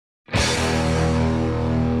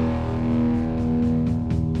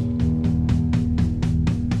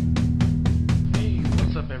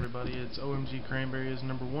OMG Cranberry is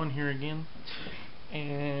 #1 here again,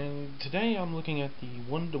 and today I'm looking at the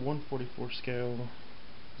 1:144 scale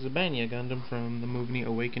Zabanya Gundam from the movie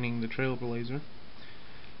Awakening the Trailblazer.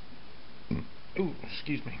 Ooh,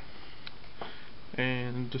 excuse me.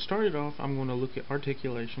 And to start it off, I'm going to look at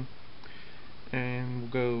articulation, and we'll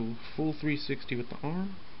go full 360 with the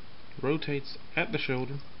arm, rotates at the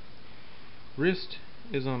shoulder, wrist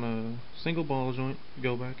is on a single ball joint,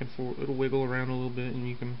 go back and forth, it'll wiggle around a little bit and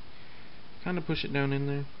you can kind of push it down in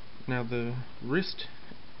there. Now the wrist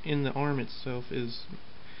in the arm itself is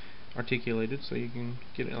articulated, so you can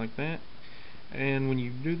get it like that, and when you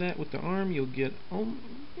do that with the arm you'll get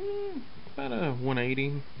about a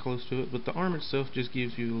 180, close to it, but the arm itself just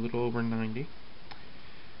gives you a little over 90.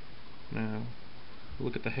 Now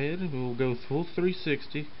look at the head, and we'll go full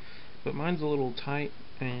 360, but mine's a little tight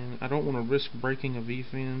and I don't want to risk breaking a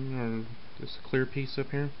V-fin or this clear piece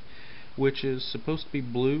up here, which is supposed to be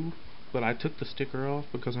blue, but I took the sticker off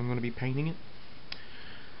because I'm going to be painting it.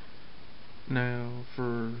 Now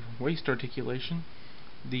for waist articulation,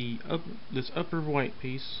 this upper white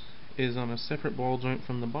piece is on a separate ball joint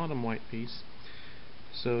from the bottom white piece,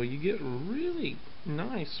 so you get really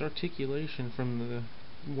nice articulation from the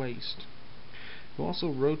waist. We'll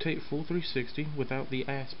also rotate full 360 without the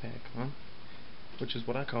ass pack on, which is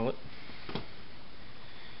what I call it,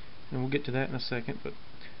 and we'll get to that in a second. But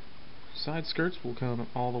side skirts will come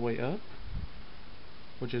all the way up,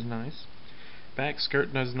 which is nice. Back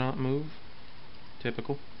skirt does not move,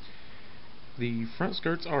 typical. The front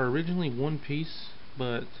skirts are originally one piece,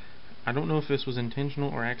 but I don't know if this was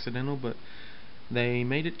intentional or accidental, but they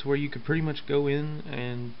made it to where you could pretty much go in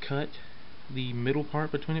and cut the middle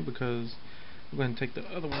part between it, because I'm going to take the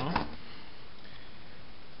other one off,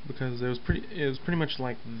 because it was pretty much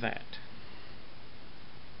like that.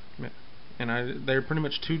 And they're pretty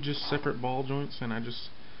much two just separate ball joints, and I just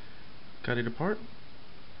cut it apart,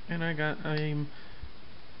 and I got a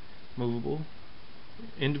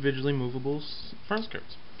individually movable front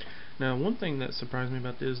skirts. Now one thing that surprised me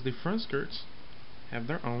about this is the front skirts have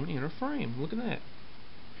their own inner frame. Look at that.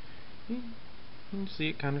 You can see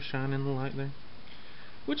it kind of shine in the light there,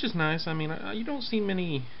 which is nice. I mean, you don't see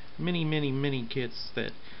many kits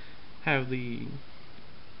that have the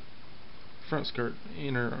front skirt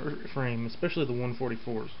inner frame, especially the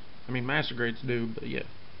 144s. I mean, master grades do, but yeah,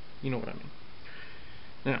 you know what I mean.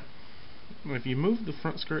 Now, if you move the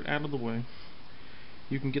front skirt out of the way,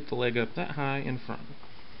 you can get the leg up that high in front,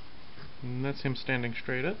 and that's him standing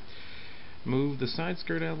straight up. Move the side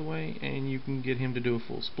skirt out of the way and you can get him to do a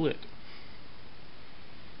full split.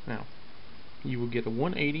 Now you will get a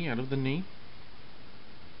 180 out of the knee,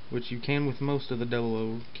 which you can with most of the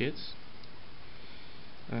 00 kits.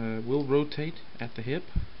 We'll rotate at the hip.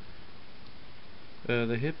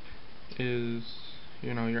 The hip is,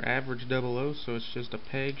 you know, your average 00, so it's just a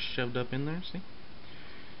peg shoved up in there. See?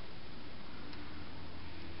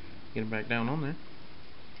 Get it back down on there.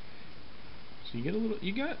 So you get a little,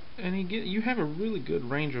 you have a really good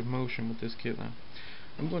range of motion with this kit. Now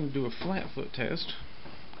I'm going to do a flat foot test,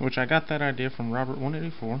 which I got that idea from Robert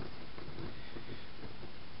 184.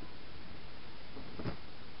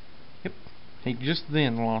 Yep, he just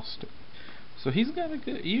then lost it. So he's got a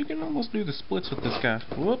good, you can almost do the splits with this guy.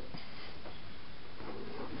 Whoop.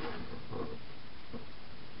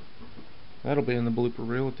 That'll be in the blooper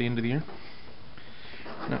reel at the end of the year.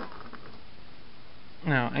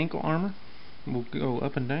 Now ankle armor will go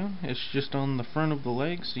up and down. It's just on the front of the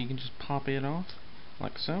leg, so you can just pop it off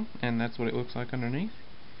like so, and that's what it looks like underneath.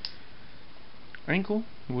 Ankle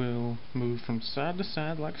will move from side to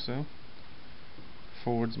side like so,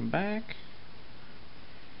 forwards and back,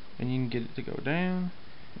 and you can get it to go down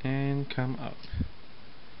and come up,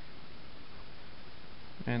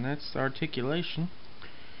 and that's the articulation.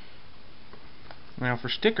 Now for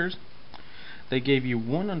stickers, they gave you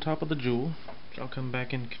one on top of the jewel, which I'll come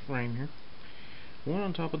back in frame here. One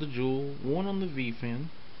on top of the jewel, one on the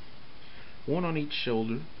V-fin, one on each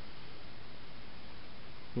shoulder,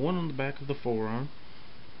 one on the back of the forearm.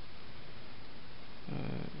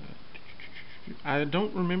 I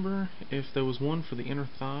don't remember if there was one for the inner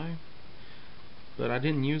thigh, but I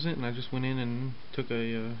didn't use it, and I just went in and took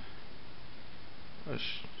one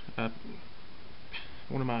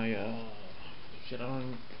of my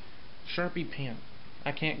Sharpie pen.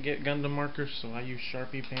 I can't get Gundam markers, so I use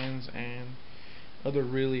Sharpie pens and other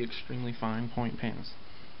really extremely fine point pens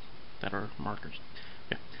that are markers.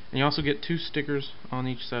 Yeah, and you also get two stickers on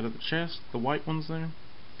each side of the chest, the white ones there.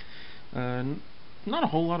 Not a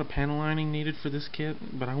whole lot of panel lining needed for this kit,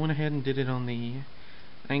 but I went ahead and did it on the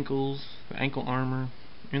ankles, the ankle armor,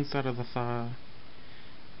 inside of the thigh,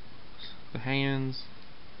 the hands,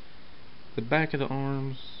 the back of the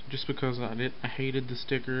arms, just because I hated the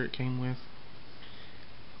sticker it came with,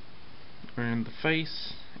 and the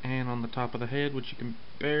face, and on the top of the head, which you can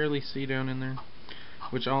barely see down in there,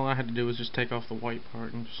 which all I had to do was just take off the white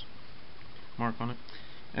part and just mark on it,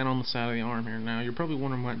 and on the side of the arm here. Now you're probably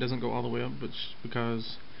wondering why it doesn't go all the way up, but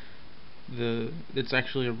because it's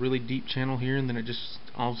actually a really deep channel here, and then it just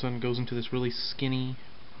all of a sudden goes into this really skinny,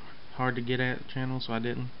 hard to get at channel, so I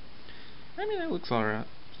didn't. I mean, it looks alright,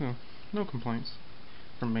 so no complaints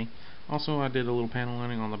from me. Also, I did a little panel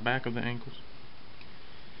lining on the back of the ankles.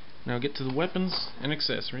 Now get to the weapons and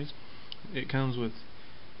accessories. It comes with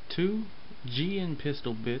 2 GN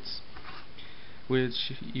pistol bits,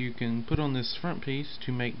 which you can put on this front piece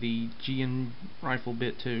to make the GN rifle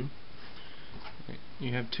bit too.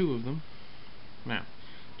 You have 2 of them. Now,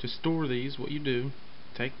 to store these, what you do,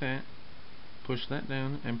 take that, push that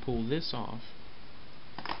down, and pull this off.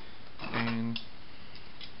 And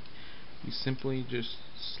you simply just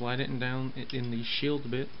slide it down in the shield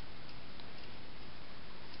bit,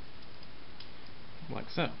 like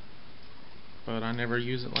so. But I never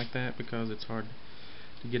use it like that because it's hard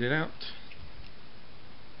to get it out.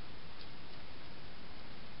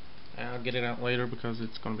 I'll get it out later because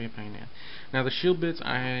it's going to be a pain in. Now the shield bits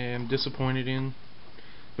I am disappointed in,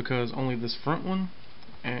 because only this front one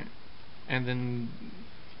and then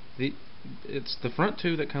it's the front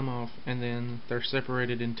 2 that come off, and then they're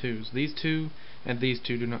separated in 2s. These 2 and these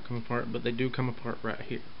 2 do not come apart, but they do come apart right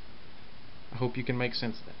here. I hope you can make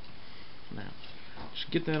sense of that. Now,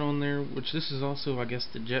 just get that on there, which this is also, I guess,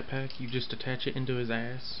 the jetpack. You just attach it into his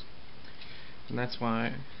ass, and that's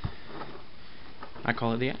why I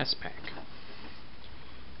call it the ass pack.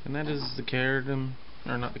 And that is the Caradon,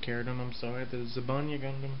 or not the Caradon, I'm sorry, the Zabanya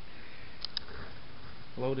Gundam,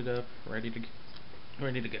 loaded up, ready to go.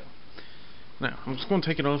 Now, I'm just going to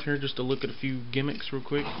take it off here just to look at a few gimmicks real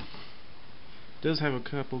quick. It does have a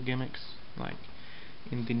couple gimmicks, like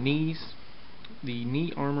in the knees. The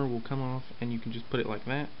knee armor will come off, and you can just put it like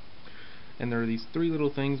that. And there are these 3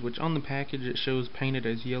 little things, which on the package it shows painted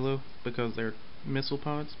as yellow because they're missile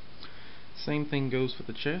pods. Same thing goes for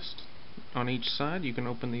the chest. On each side you can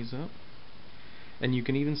open these up, and you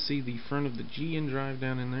can even see the front of the GN drive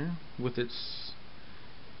down in there with its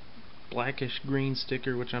blackish green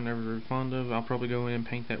sticker, which I'm never very fond of. I'll probably go in and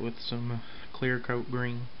paint that with some clear coat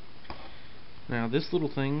green. Now this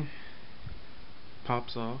little thing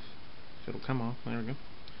pops off. If it'll come off, there we go.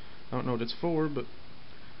 I don't know what it's for, but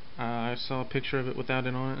I saw a picture of it without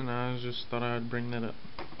it on it, and I just thought I'd bring that up.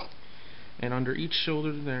 And under each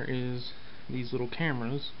shoulder there is these little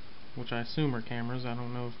cameras, which I assume are cameras. I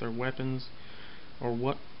don't know if they're weapons or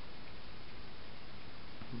what,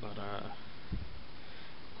 but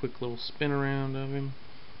quick little spin around of him.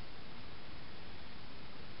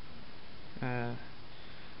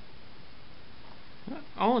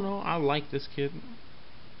 All in all, I like this kit.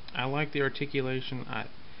 I like the articulation.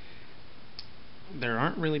 There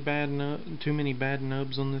aren't really too many bad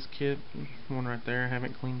nubs on this kit. One right there I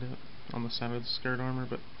haven't cleaned up on the side of the skirt armor,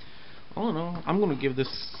 but all in all, I'm going to give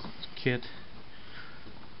this kit,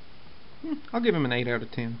 I'll give him an 8 out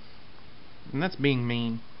of 10. And that's being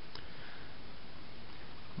mean.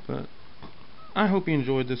 But I hope you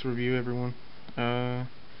enjoyed this review, everyone.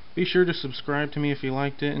 Be sure to subscribe to me if you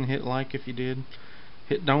liked it, and hit like if you did.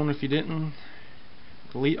 Hit don't if you didn't.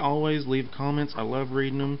 Always leave comments. I love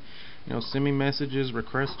reading them. You know, send me messages,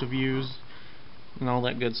 request reviews, and all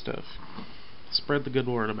that good stuff. Spread the good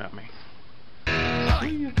word about me.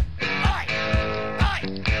 See ya.